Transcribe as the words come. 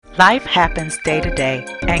Life happens day to day,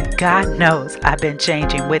 and God knows I've been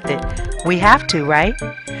changing with it. We have to, right?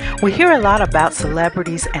 We hear a lot about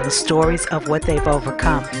celebrities and the stories of what they've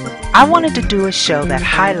overcome. I wanted to do a show that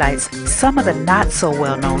highlights some of the not so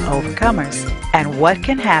well known overcomers and what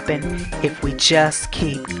can happen if we just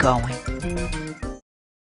keep going.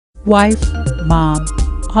 Wife, mom,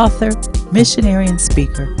 author, missionary, and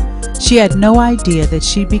speaker. She had no idea that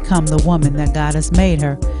she'd become the woman that God has made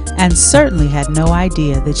her, and certainly had no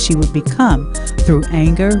idea that she would become through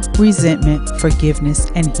anger, resentment,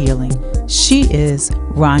 forgiveness, and healing. She is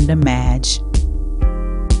Rhonda Madge.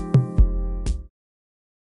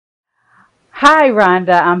 Hi,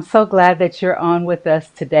 Rhonda. I'm so glad that you're on with us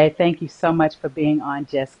today. Thank you so much for being on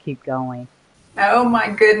Just Keep Going. Oh my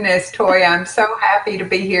goodness, Toya, I'm so happy to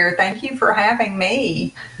be here. Thank you for having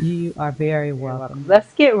me. You are very welcome.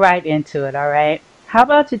 Let's get right into it, all right? How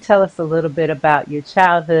about you tell us a little bit about your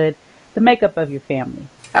childhood, the makeup of your family?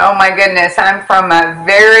 Oh my goodness, I'm from a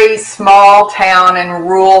very small town in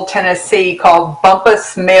rural Tennessee called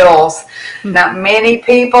Bumpus Mills. Not many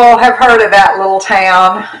people have heard of that little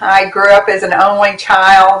town. I grew up as an only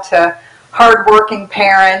child to hardworking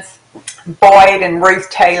parents, Boyd and Ruth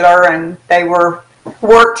Taylor, and they worked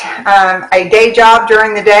a day job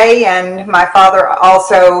during the day, and my father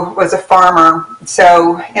also was a farmer.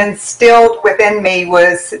 So instilled within me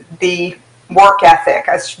was the work ethic,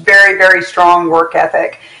 a very, very strong work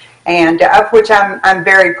ethic, and of which I'm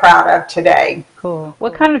very proud of today. Cool.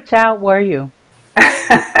 What kind of child were you?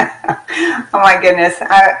 Oh my goodness,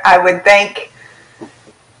 I would think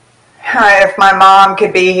if my mom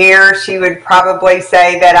could be here, she would probably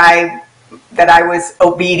say that I was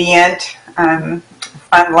obedient,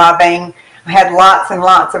 fun-loving. I had lots and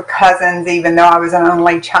lots of cousins, even though I was an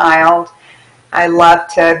only child. I loved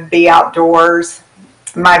to be outdoors.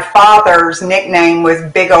 My father's nickname was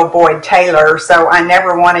Big Ol' Boyd Taylor, so I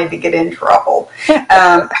never wanted to get in trouble.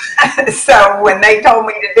 So when they told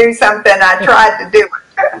me to do something, I tried to do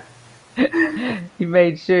it. You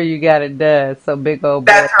made sure you got it done, so Big Ol'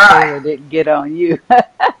 Boyd Taylor didn't get on you.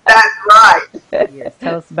 That's right. Yes.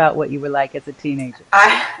 Tell us about what you were like as a teenager.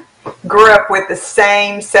 I grew up with the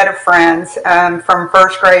same set of friends from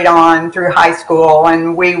first grade on through high school,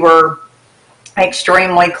 and we were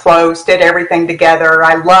extremely close, did everything together.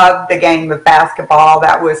 I loved the game of basketball.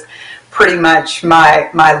 That was pretty much my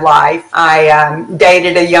life. I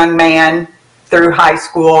dated a young man through high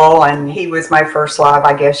school, and he was my first love,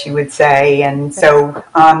 I guess you would say. And so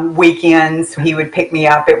on weekends, he would pick me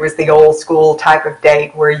up. It was the old school type of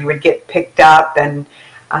date where you would get picked up, and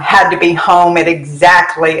I had to be home at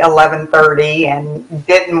exactly 11:30 and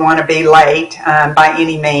didn't want to be late by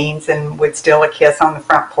any means, and would steal a kiss on the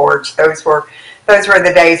front porch. Those were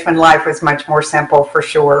the days when life was much more simple, for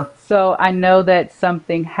sure. So I know that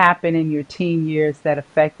something happened in your teen years that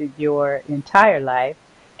affected your entire life.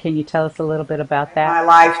 Can you tell us a little bit about that? My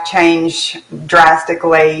life changed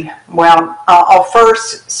drastically. Well, I'll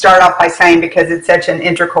first start off by saying, because it's such an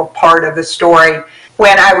integral part of the story,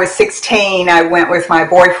 when I was 16, I went with my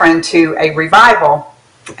boyfriend to a revival,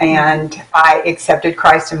 and I accepted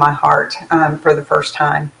Christ in my heart for the first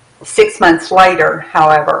time. 6 months later,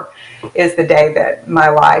 however, is the day that my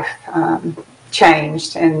life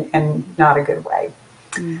changed in not a good way.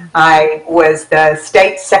 I was the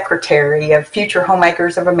state secretary of Future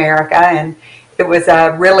Homemakers of America, and it was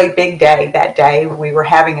a really big day that day. We were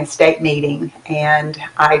having a state meeting, and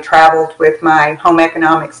I traveled with my home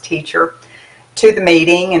economics teacher to the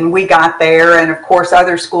meeting, and we got there, and of course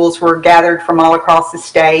other schools were gathered from all across the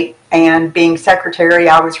state, and being secretary,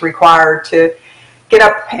 I was required to get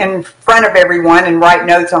up in front of everyone and write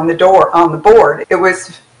notes on the board. It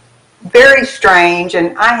was very strange,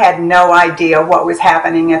 and I had no idea what was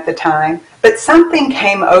happening at the time. But something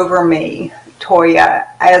came over me, Toya,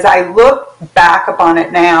 as I look back upon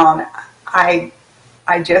it now, and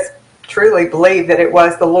I just truly believe that it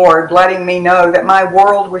was the Lord letting me know that my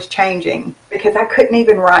world was changing, because I couldn't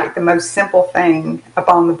even write the most simple thing up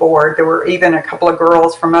on the board. There were even a couple of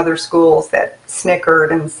girls from other schools that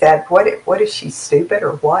snickered and said, what is she, stupid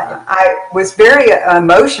or what? I was very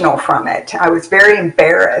emotional from it. I was very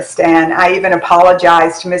embarrassed, and I even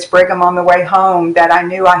apologized to Miss Brigham on the way home that I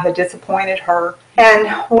knew I had disappointed her. And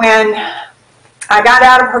when I got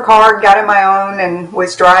out of her car, got in my own, and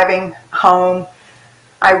was driving home,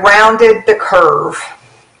 I rounded the curve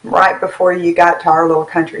right before you got to our little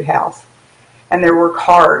country house, and there were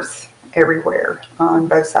cars everywhere on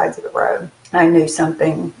both sides of the road. I knew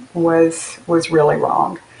something was really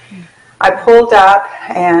wrong. I pulled up,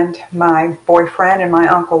 and my boyfriend and my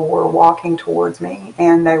uncle were walking towards me,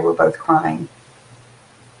 and they were both crying.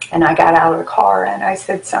 And I got out of the car, and I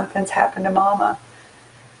said, "Something's happened to Mama."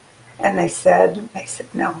 And they said,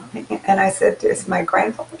 no. And I said, is my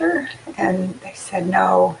grandfather? And they said,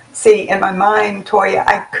 no. See, in my mind, Toya,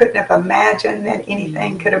 I couldn't have imagined that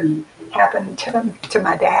anything could have happened to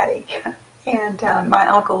my daddy. And my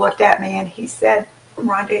uncle looked at me and he said,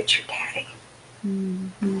 Rhonda, it's your daddy.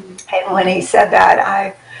 Mm-hmm. And when he said that,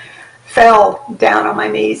 I fell down on my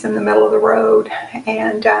knees in the middle of the road,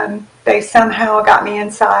 and they somehow got me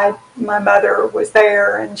inside. My mother was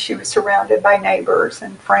there, and she was surrounded by neighbors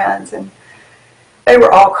and friends, and they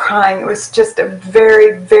were all crying. It was just a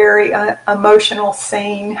very, very emotional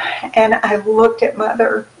scene. And I looked at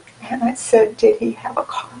Mother, and I said, did he have a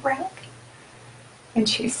car wreck? And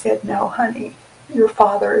she said, no, honey, your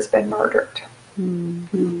father has been murdered.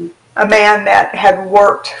 Mm-hmm. A man that had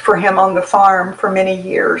worked for him on the farm for many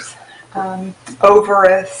years. Over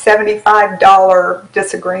a $75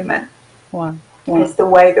 disagreement. Wow. Is the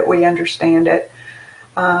way that we understand it.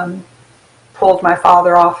 Pulled my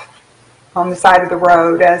father off on the side of the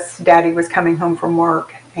road as Daddy was coming home from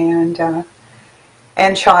work, and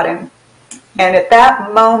shot him. And at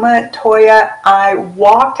that moment, Toya, I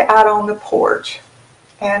walked out on the porch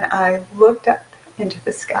and I looked up into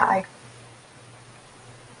the sky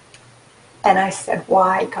and I said,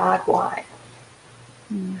 why, God, why?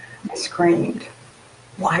 I screamed,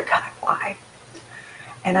 why, God, why?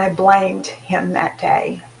 And I blamed him that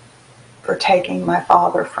day for taking my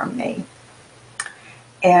father from me.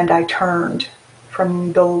 And I turned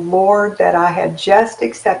from the Lord that I had just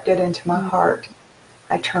accepted into my heart.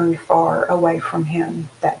 I turned far away from him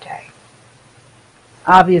that day.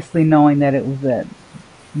 Obviously knowing that it was a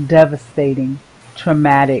devastating,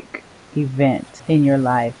 traumatic event in your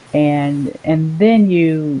life. And then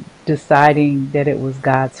you deciding that it was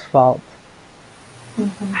God's fault.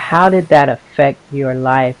 Mm-hmm. How did that affect your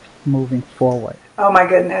life moving forward? Oh my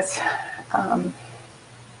goodness. I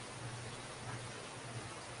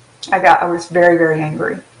was very, very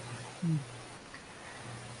angry. Mm-hmm.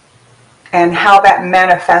 And how that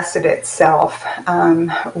manifested itself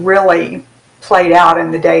really played out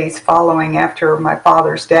in the days following after my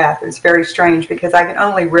father's death. It was very strange because I can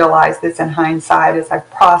only realize this in hindsight as I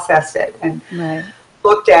processed it and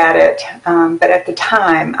looked at it. But at the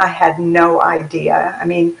time, I had no idea. I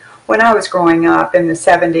mean, when I was growing up in the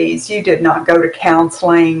 70s, you did not go to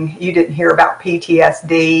counseling. You didn't hear about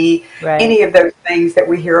PTSD, any of those things that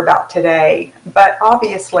we hear about today. But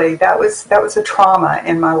obviously, that was a trauma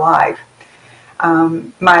in my life.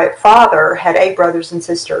 My father had 8 brothers and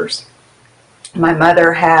sisters. My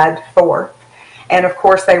mother had 4. And of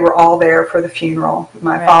course, they were all there for the funeral.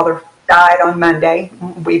 My father died on Monday.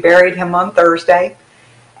 We buried him on Thursday.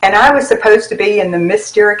 And I was supposed to be in the Miss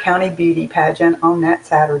Sterrett County beauty pageant on that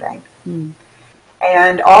Saturday. Mm.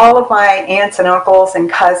 And all of my aunts and uncles and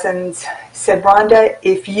cousins said, Rhonda,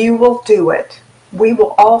 if you will do it, we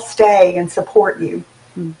will all stay and support you.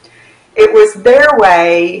 Mm. It was their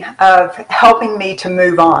way of helping me to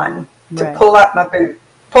move on, to pull up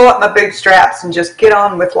my bootstraps and just get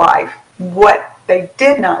on with life. What they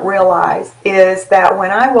did not realize is that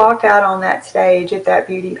when I walked out on that stage at that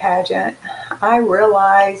beauty pageant, I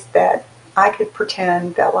realized that I could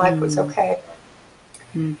pretend that life was okay.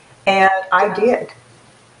 Mm. And I did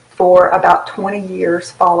for about 20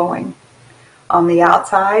 years following. On the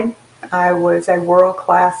outside, I was a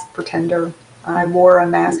world-class pretender. I wore a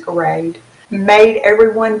masquerade, made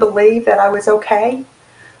everyone believe that I was okay,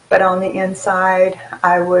 but on the inside,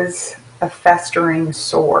 I was a festering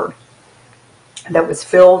sore that was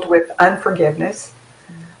filled with unforgiveness.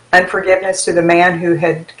 Unforgiveness to the man who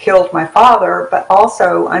had killed my father, but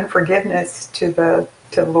also unforgiveness to the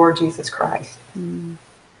Lord Jesus Christ. Mm.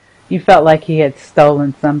 You felt like he had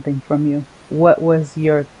stolen something from you. What was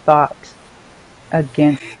your thought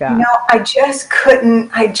against God? You know, I just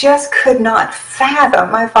could not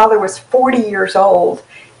fathom. My father was 40 years old.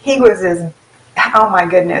 He was oh my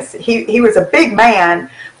goodness, he was a big man,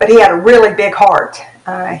 but he had a really big heart.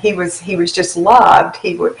 He was just loved.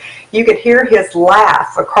 You could hear his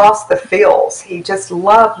laugh across the fields. He just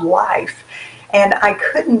loved life. And I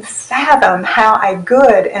couldn't fathom how a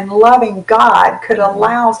good and loving God could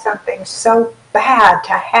allow something so bad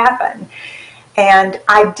to happen. And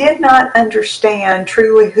I did not understand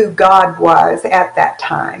truly who God was at that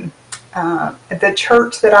time. The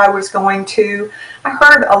church that I was going to, I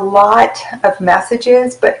heard a lot of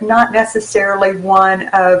messages, but not necessarily one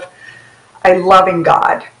of a loving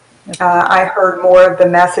God. I heard more of the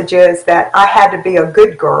messages that I had to be a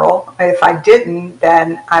good girl. If I didn't,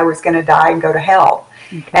 then I was going to die and go to hell.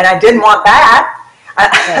 Okay. And I didn't want that.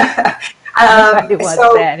 Nobody wants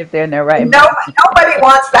So that if they're in their right no, mind. nobody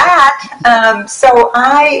wants that. So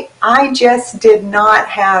I just did not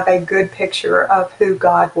have a good picture of who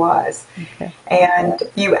God was. Okay. And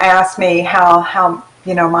you asked me how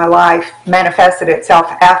my life manifested itself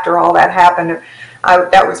after all that happened.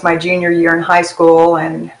 That was my junior year in high school,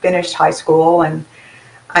 and finished high school, and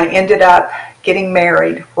I ended up getting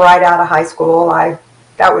married right out of high school.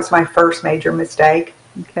 That was my first major mistake.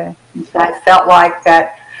 Okay. I felt like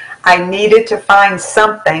that I needed to find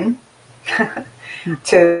something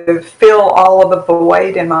to fill all of the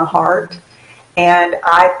void in my heart, and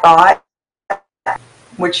I thought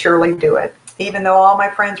would surely do it. Even though all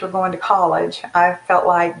my friends were going to college, I felt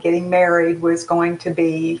like getting married was going to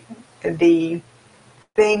be the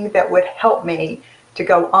thing that would help me to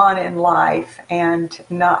go on in life and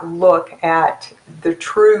not look at the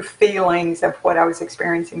true feelings of what I was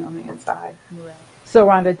experiencing on the inside. Right. So,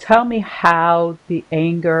 Rhonda, tell me how the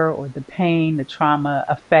anger or the pain, the trauma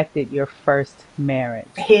affected your first marriage.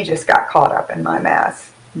 He just got caught up in my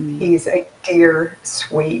mess. Mm. He's a dear,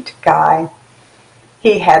 sweet guy.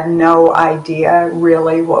 He had no idea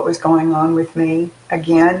really what was going on with me.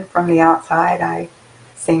 Again, from the outside, I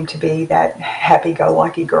seemed to be that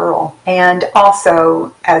happy-go-lucky girl. And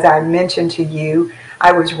also, as I mentioned to you,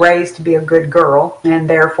 I was raised to be a good girl, and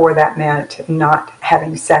therefore that meant not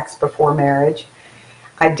having sex before marriage.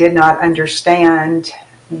 I did not understand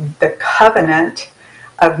the covenant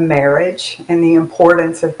of marriage and the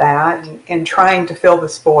importance of that in trying to fill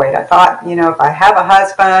this void. I thought, if I have a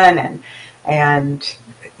husband and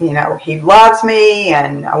he loves me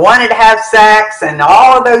and I wanted to have sex and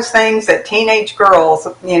all of those things that teenage girls,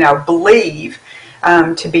 believe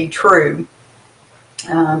to be true.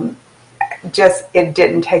 It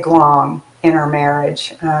didn't take long in our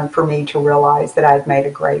marriage for me to realize that I'd made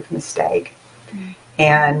a grave mistake.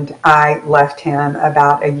 And I left him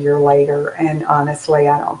about a year later, and honestly,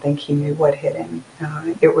 I don't think he knew what hit him.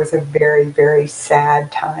 It was a very, very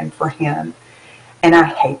sad time for him. And I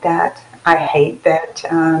hate that. I hate that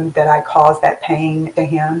I caused that pain to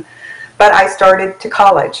him. But I started to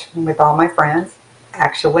college with all my friends,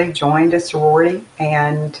 actually joined a sorority,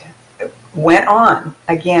 and went on,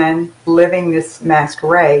 again, living this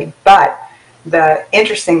masquerade. But the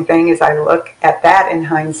interesting thing as I look at that in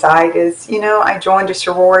hindsight is, I joined a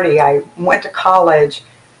sorority, I went to college,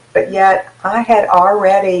 but yet I had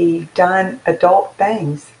already done adult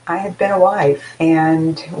things. I had been a wife,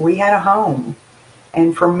 and we had a home.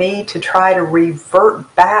 And for me to try to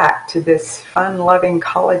revert back to this fun-loving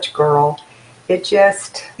college girl, it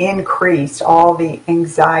just increased all the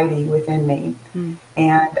anxiety within me. Mm.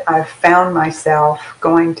 And I've found myself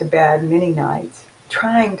going to bed many nights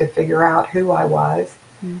trying to figure out who I was,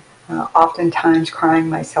 oftentimes crying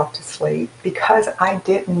myself to sleep because I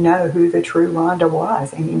didn't know who the true Rhonda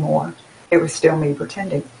was anymore. It was still me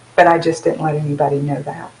pretending, but I just didn't let anybody know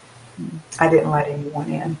that. I didn't let anyone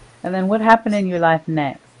in. And then what happened in your life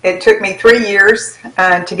next? It took me 3 years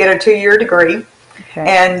to get a 2-year degree. Okay.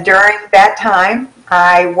 And during that time,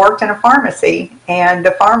 I worked in a pharmacy, and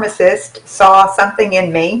the pharmacist saw something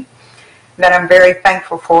in me that I'm very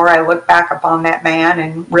thankful for. I look back upon that man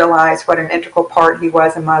and realize what an integral part he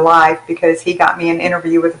was in my life, because he got me an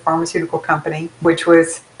interview with a pharmaceutical company, which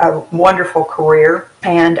was a wonderful career.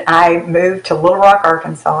 And I moved to Little Rock,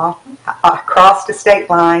 Arkansas, across the state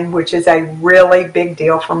line, which is a really big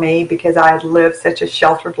deal for me because I had lived such a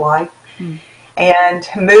sheltered life. And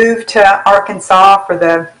moved to Arkansas for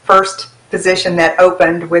the first position that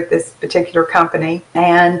opened with this particular company.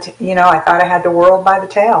 And, I thought I had the world by the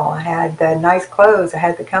tail. I had the nice clothes. I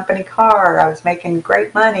had the company car. I was making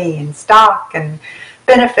great money and stock and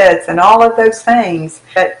benefits and all of those things.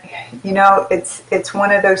 But, it's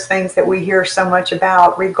one of those things that we hear so much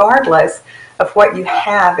about, regardless of what you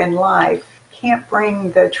have in life. Can't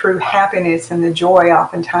bring the true happiness and the joy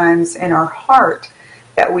oftentimes in our heart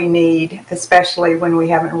that we need, especially when we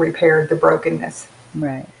haven't repaired the brokenness.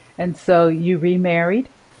 Right. And so you remarried?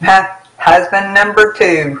 Husband number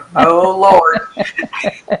 2. Oh, Lord.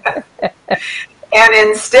 And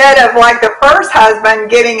instead of like the first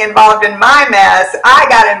husband getting involved in my mess, I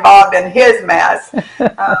got involved in his mess.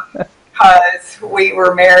 Because we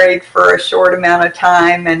were married for a short amount of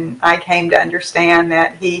time, and I came to understand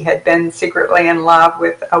that he had been secretly in love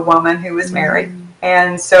with a woman who was married.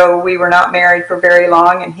 And so we were not married for very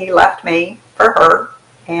long, and he left me for her.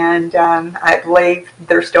 And I believe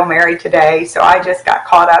they're still married today, so I just got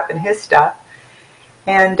caught up in his stuff.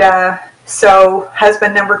 And so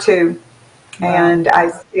husband number 2. Wow. And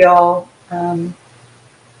I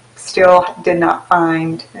still did not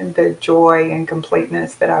find the joy and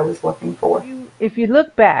completeness that I was looking for. If you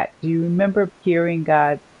look back, do you remember hearing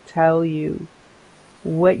God tell you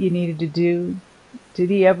what you needed to do? Did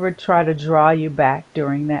he ever try to draw you back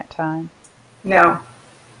during that time? No,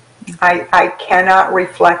 I cannot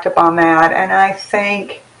reflect upon that. And I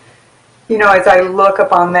think, as I look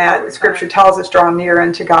upon that, Scripture tells us, draw near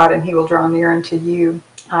unto God and he will draw near unto you.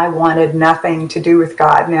 I wanted nothing to do with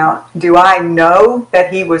God. Now, do I know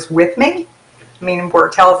that he was with me? I mean, where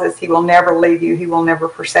it tells us he will never leave you, he will never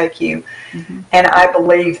forsake you. Mm-hmm. And I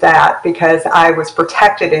believe that because I was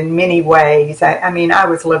protected in many ways. I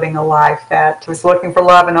was living a life that was looking for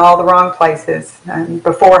love in all the wrong places. And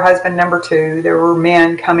before husband number 2, there were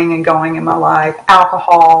men coming and going in my life,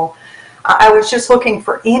 alcohol. I was just looking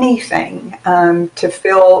for anything to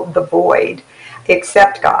fill the void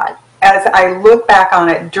except God. As I look back on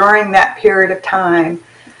it during that period of time,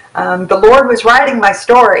 the Lord was writing my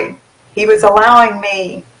story. He was allowing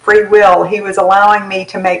me free will. He was allowing me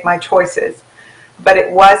to make my choices. But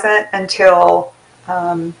it wasn't until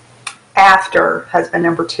after husband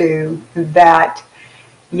number 2 that,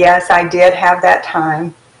 yes, I did have that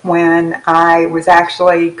time when I was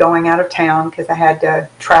actually going out of town because I had to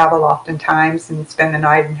travel oftentimes and spend the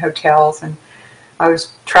night in hotels. And I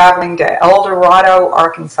was traveling to El Dorado,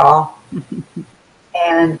 Arkansas.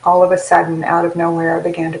 And all of a sudden, out of nowhere, I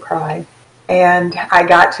began to cry. And I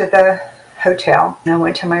got to the hotel, and I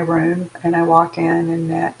went to my room, and I walked in, and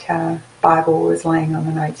that Bible was laying on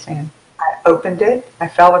the nightstand. I opened it. I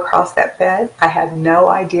fell across that bed. I had no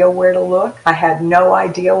idea where to look. I had no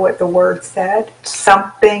idea what the word said.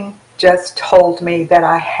 Something just told me that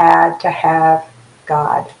I had to have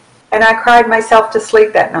God. And I cried myself to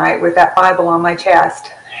sleep that night with that Bible on my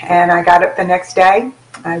chest. And I got up the next day.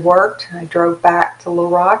 I worked. I drove back to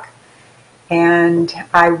Little Rock, and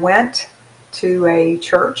I went to a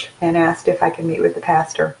church and asked if I could meet with the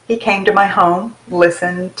pastor. He came to my home,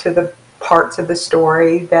 listened to the parts of the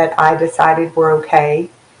story that I decided were okay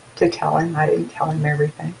to tell him. I didn't tell him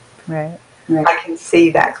everything. Right. I can see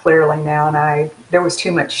that clearly now, and there was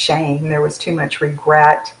too much shame. There was too much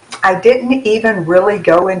regret. I didn't even really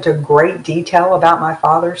go into great detail about my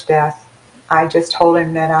father's death. I just told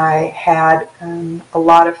him that I had a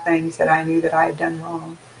lot of things that I knew that I had done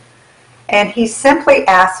wrong. And he simply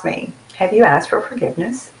asked me, have you asked for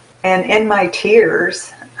forgiveness? And in my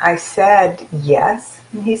tears, I said, yes.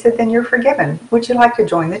 And he said, then you're forgiven. Would you like to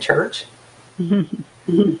join the church?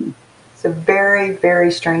 It's a very,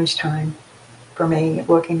 very strange time for me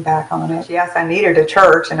looking back on it. Yes, I needed a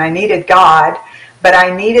church and I needed God, but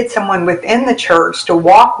I needed someone within the church to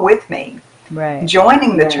walk with me. Right.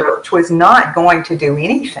 Joining the church was not going to do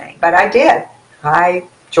anything, but I did. I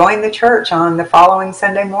joined the church on the following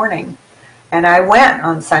Sunday morning, and I went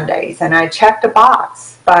on Sundays, and I checked a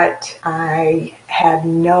box, but I had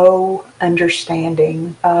no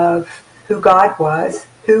understanding of who God was,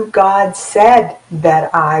 who God said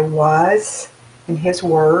that I was in His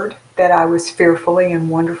Word, that I was fearfully and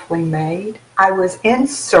wonderfully made. I was in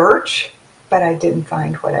search, but I didn't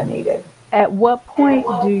find what I needed. At what point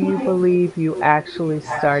do you believe you actually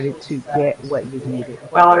started to get what you needed?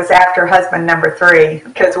 Well, it was after husband number 3,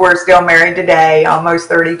 because we're still married today, almost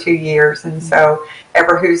 32 years. And so,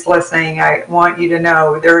 ever who's listening, I want you to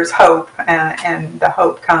know there's hope, and the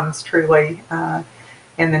hope comes truly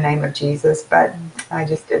in the name of Jesus. But I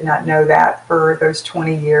just did not know that for those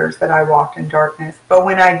 20 years that I walked in darkness. But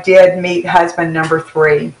when I did meet husband number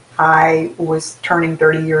 3, I was turning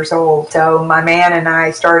 30 years old. So my man and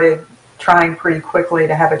I started trying pretty quickly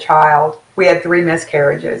to have a child. We had 3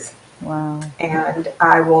 miscarriages. Wow. And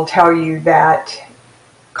I will tell you that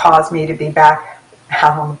caused me to be back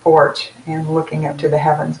out on the porch and looking up to the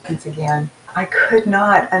heavens once again. I could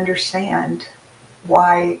not understand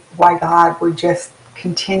why God would just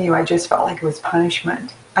continue. I just felt like it was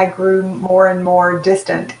punishment. I grew more and more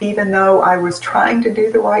distant, even though I was trying to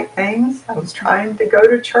do the right things. I was trying to go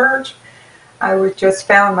to church. I just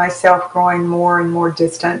found myself growing more and more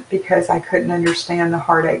distant because I couldn't understand the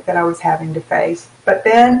heartache that I was having to face. But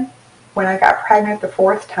then, when I got pregnant the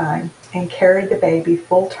 4th time and carried the baby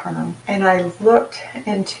full term, and I looked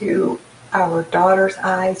into our daughter's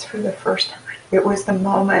eyes for the first time, it was the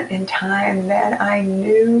moment in time that I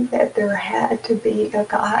knew that there had to be a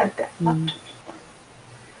God that loved me,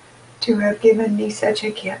 to have given me such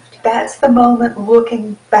a gift. That's the moment,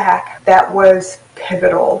 looking back, that was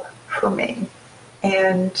pivotal for me.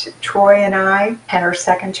 And Troy and I had our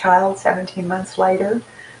 2nd child 17 months later.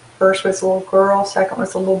 First was a little girl, 2nd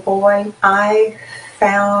was a little boy. I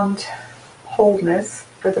found wholeness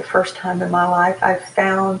for the first time in my life. I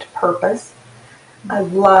found purpose. I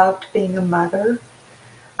loved being a mother.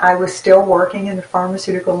 I was still working in the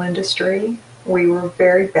pharmaceutical industry. We were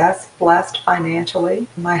very blessed financially.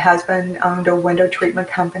 My husband owned a window treatment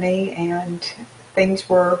company, and things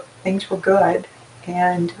were good.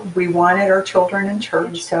 And we wanted our children in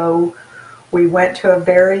church, so we went to a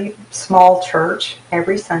very small church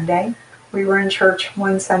every Sunday. We were in church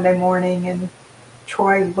one Sunday morning, and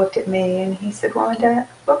Troy looked at me and he said, "Rhonda,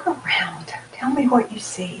 look around. Tell me what you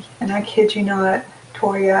see." And I kid you not,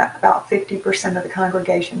 Toya, about 50% of the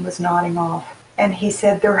congregation was nodding off. And he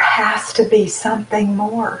said, "There has to be something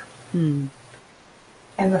more." Hmm.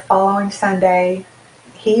 And the following Sunday,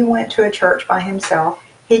 he went to a church by himself.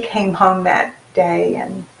 He came home that day,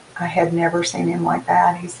 and I had never seen him like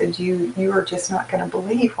that. He said, you are just not going to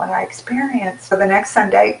believe what I experienced. So the next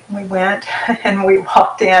Sunday we went and we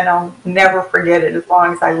walked in. I'll never forget it as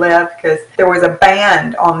long as I live, because there was a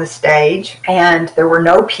band on the stage and there were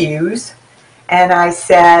no pews. And I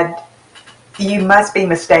said, "You must be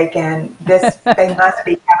mistaken. They must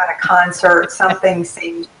be having a concert. Something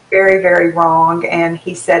seems very, very wrong." And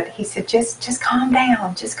he said, just calm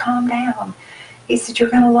down. Just calm down. He said,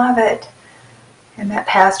 "You're going to love it." And that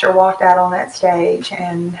pastor walked out on that stage,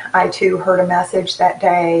 and I too heard a message that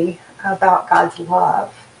day about God's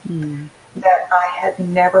love that I had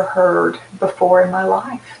never heard before in my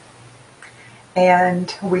life.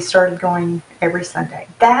 And we started going every Sunday.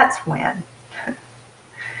 That's when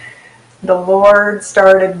the Lord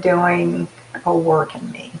started doing a work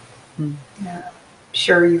in me. I'm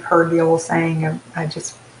sure you've heard the old saying of, I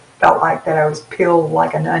just felt like that I was peeled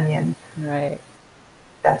like an onion. Right.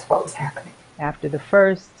 That's what was happening. After the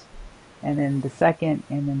first, and then the second,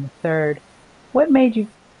 and then the third, what made you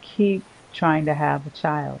keep trying to have a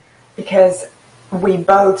child? Because we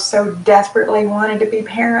both so desperately wanted to be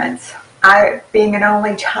parents. Being an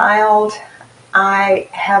only child, I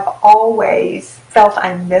have always felt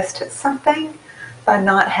I missed something by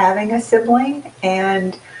not having a sibling,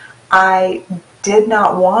 and I did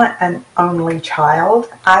not want an only child.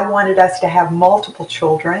 I wanted us to have multiple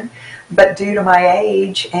children, but due to my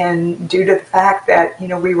age and due to the fact that,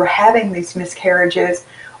 we were having these miscarriages,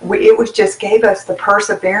 it just gave us the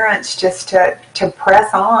perseverance just to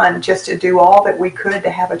press on, just to do all that we could to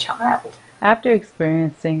have a child. After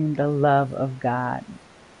experiencing the love of God,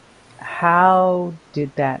 how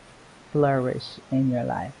did that flourish in your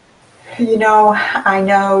life? I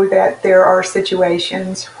know that there are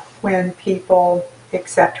situations when people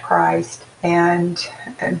accept Christ and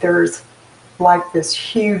there's like this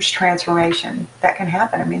huge transformation that can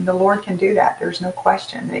happen. I mean, the Lord can do that. There's no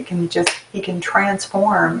question. He can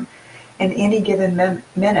transform in any given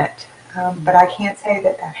minute. But I can't say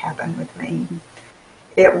that happened with me.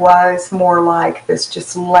 It was more like this,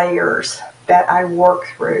 just layers that I worked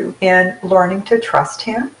through in learning to trust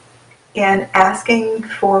Him, in asking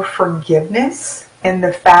for forgiveness in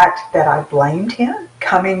the fact that I blamed Him,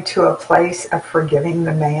 coming to a place of forgiving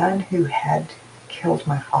the man who had killed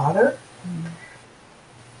my father,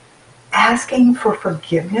 asking for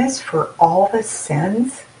forgiveness for all the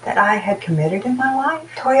sins that I had committed in my life.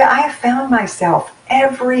 Toya, I have found myself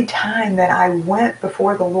every time that I went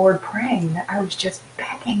before the Lord praying that I was just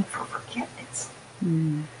begging for forgiveness.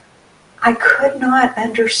 I could not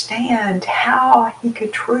understand how He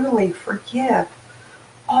could truly forgive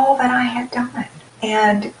all that I had done.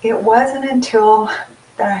 And it wasn't until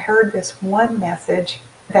that I heard this one message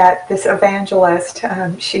that this evangelist,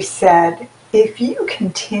 she said, if you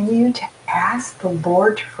continue to ask the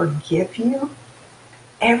Lord to forgive you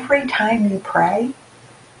every time you pray,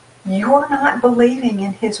 you're not believing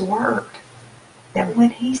in His word. That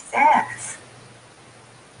when He says,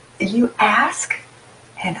 you ask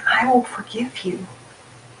and I will forgive you.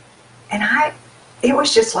 And it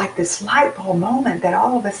was just like this light bulb moment that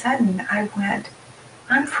all of a sudden I went,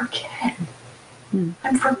 I'm forgiven.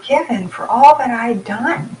 I'm forgiven for all that I had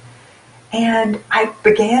done. And I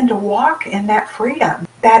began to walk in that freedom,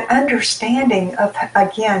 that understanding of,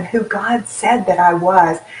 again, who God said that I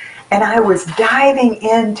was. And I was diving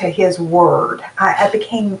into His Word. I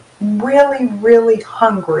became really, really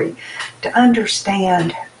hungry to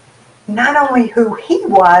understand not only who He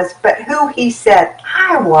was, but who He said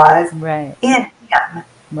I was in Him.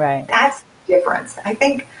 Right. That's the difference. I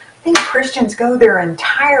think Christians go their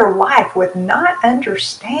entire life with not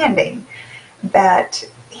understanding that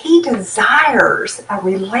He desires a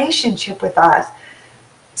relationship with us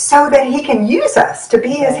so that He can use us to be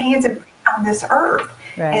His hands and feet on this earth.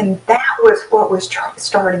 Right. And that was what was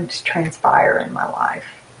starting to transpire in my life.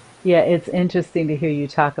 Yeah, it's interesting to hear you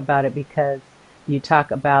talk about it, because you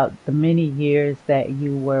talk about the many years that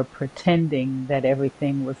you were pretending that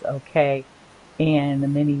everything was okay, and the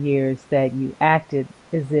many years that you acted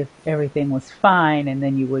as if everything was fine, and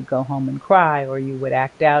then you would go home and cry, or you would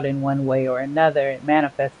act out in one way or another. It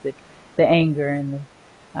manifested the anger and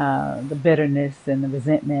the bitterness and the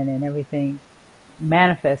resentment and everything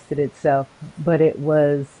manifested itself, but it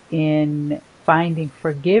was in finding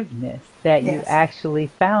forgiveness that you Yes, actually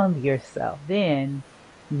found yourself. Then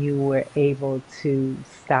you were able to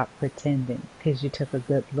stop pretending because you took a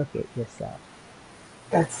good look at yourself.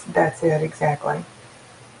 that's it exactly.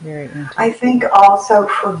 Very I interesting. think also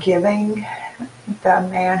forgiving the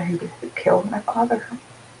man who killed my father.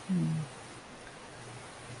 Mm.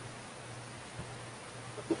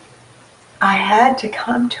 I had to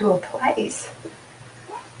come to a place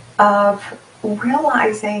of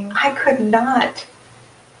realizing I could not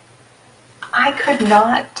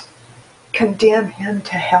condemn him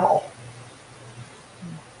to hell.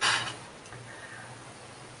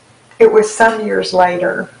 It was some years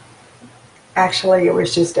later, actually it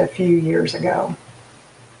was just a few years ago,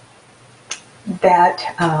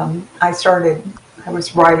 that I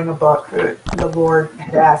was writing a book. The Lord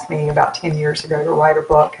had asked me about 10 years ago to write a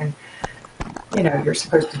book, and you're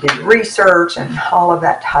supposed to do research and all of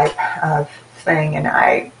that type of thing. And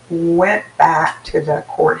I went back to the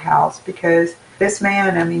courthouse because this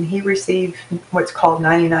man, I mean, he received what's called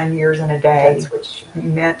 99 years and a day, which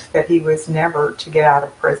meant that he was never to get out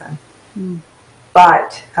of prison. Mm.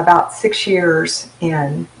 But about 6 years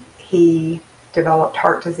in, he developed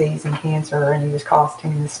heart disease and cancer, and he was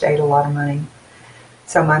costing the state a lot of money.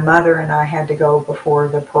 So my mother and I had to go before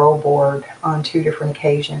the parole board on 2 different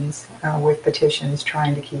occasions with petitions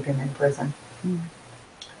trying to keep him in prison. Mm.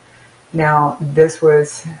 Now, this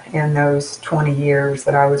was in those 20 years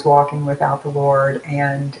that I was walking without the Lord,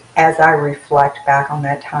 and as I reflect back on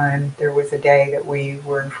that time, there was a day that we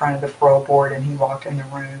were in front of the parole board and he walked in the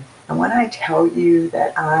room. And when I tell you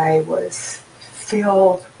that I was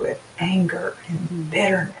filled with anger and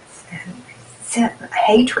bitterness and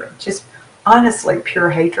hatred, just honestly pure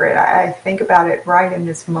hatred, I think about it right in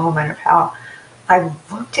this moment of how I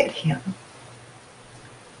looked at him.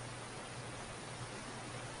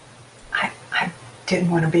 I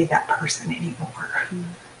didn't want to be that person anymore. Mm.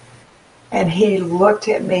 And he looked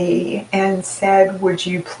at me and said, "Would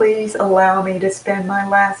you please allow me to spend my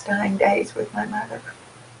last dying days with my mother?"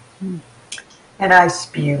 Mm. And I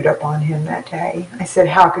spewed upon him that day. I said,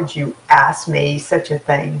 "How could you ask me such a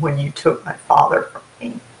thing when you took my father from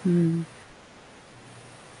me?" Mm.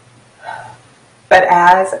 But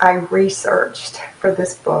as I researched for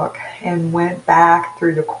this book and went back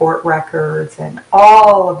through the court records, and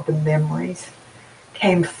all of the memories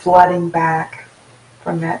came flooding back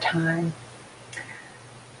from that time,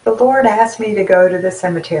 the Lord asked me to go to the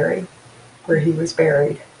cemetery where he was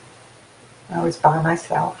buried. I was by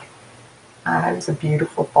myself. It was a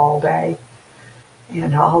beautiful fall day,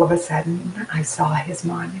 and all of a sudden I saw his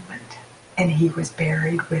monument, and he was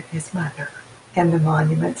buried with his mother. And the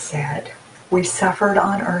monument said, "We suffered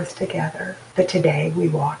on earth together, but today we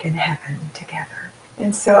walk in heaven together."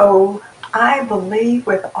 And so I believe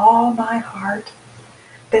with all my heart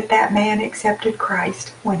that that man accepted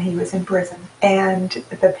Christ when he was in prison. And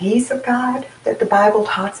the peace of God that the Bible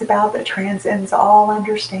talks about that transcends all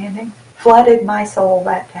understanding flooded my soul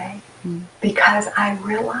that day, because I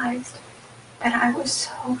realized that I was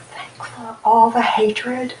so thankful. All the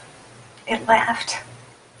hatred, it left.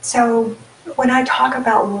 So when I talk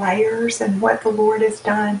about layers and what the Lord has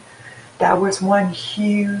done, that was one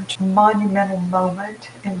huge monumental moment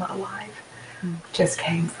in my life. Just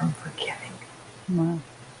came from forgiving. Wow.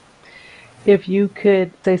 If you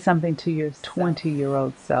could say something to your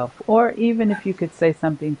 20-year-old self, or even if you could say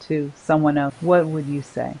something to someone else, what would you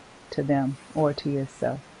say to them or to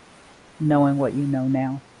yourself, knowing what you know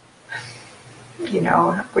now?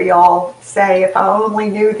 We all say, if I only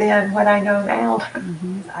knew then what I know now.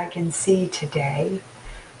 Mm-hmm. I can see today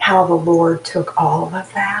how the Lord took all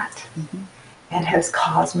of that and has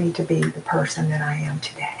caused me to be the person that I am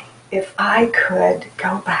today. If I could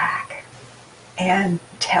go back and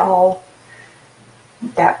tell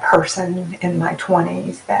that person in my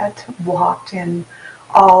 20s that walked in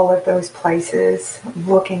all of those places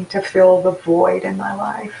looking to fill the void in my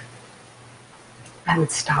life, I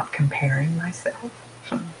would stop comparing myself.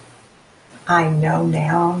 I know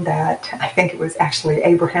now that, I think it was actually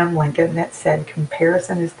Abraham Lincoln that said,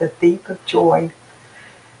 "Comparison is the thief of joy."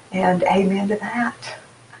 And amen to that.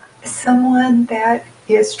 Someone that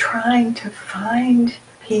is trying to find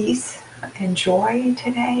peace and joy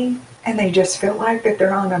today, and they just feel like that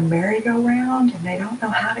they're on a merry-go-round and they don't know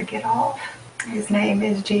how to get off. His name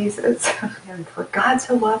is Jesus. And for God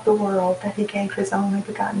so loved the world that he gave his only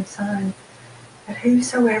begotten Son, that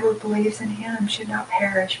whosoever believes in him should not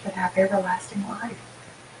perish but have everlasting life.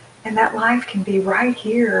 And that life can be right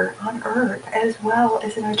here on earth as well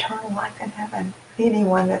as an eternal life in heaven.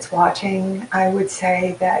 Anyone that's watching, I would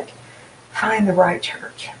say that find the right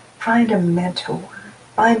church. Find a mentor.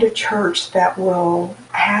 Find a church that will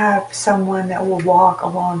have someone that will walk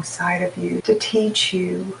alongside of you to teach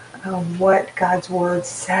you what God's Word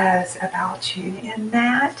says about you. In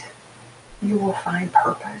that, you will find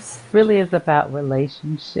purpose. Really is about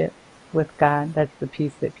relationship with God. That's the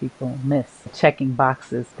piece that people miss. Checking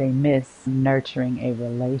boxes, they miss nurturing a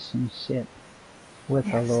relationship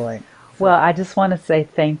with the Lord. Well, I just want to say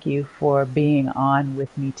thank you for being on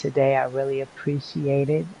with me today. I really appreciate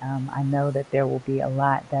it. I know that there will be a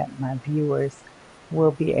lot that my viewers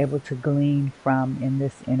will be able to glean from in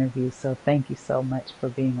this interview. So thank you so much for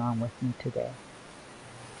being on with me today.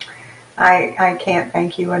 I can't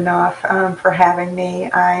thank you enough for having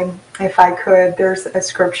me. If I could, there's a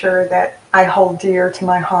scripture that I hold dear to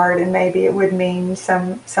my heart, and maybe it would mean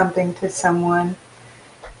something to someone.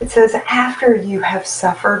 It says, after you have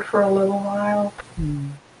suffered for a little while,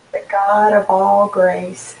 the God of all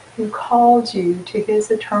grace, who called you to his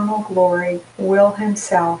eternal glory, will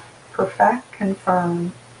himself perfect,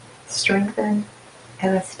 confirm, strengthen,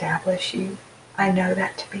 and establish you. I know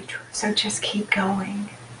that to be true. So just keep going.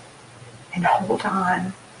 And hold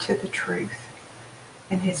on to the truth.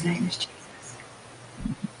 And his name is Jesus.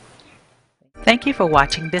 Thank you for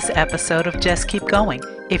watching this episode of Just Keep Going.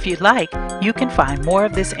 If you'd like, you can find more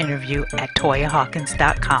of this interview at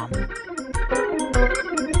toyahawkins.com.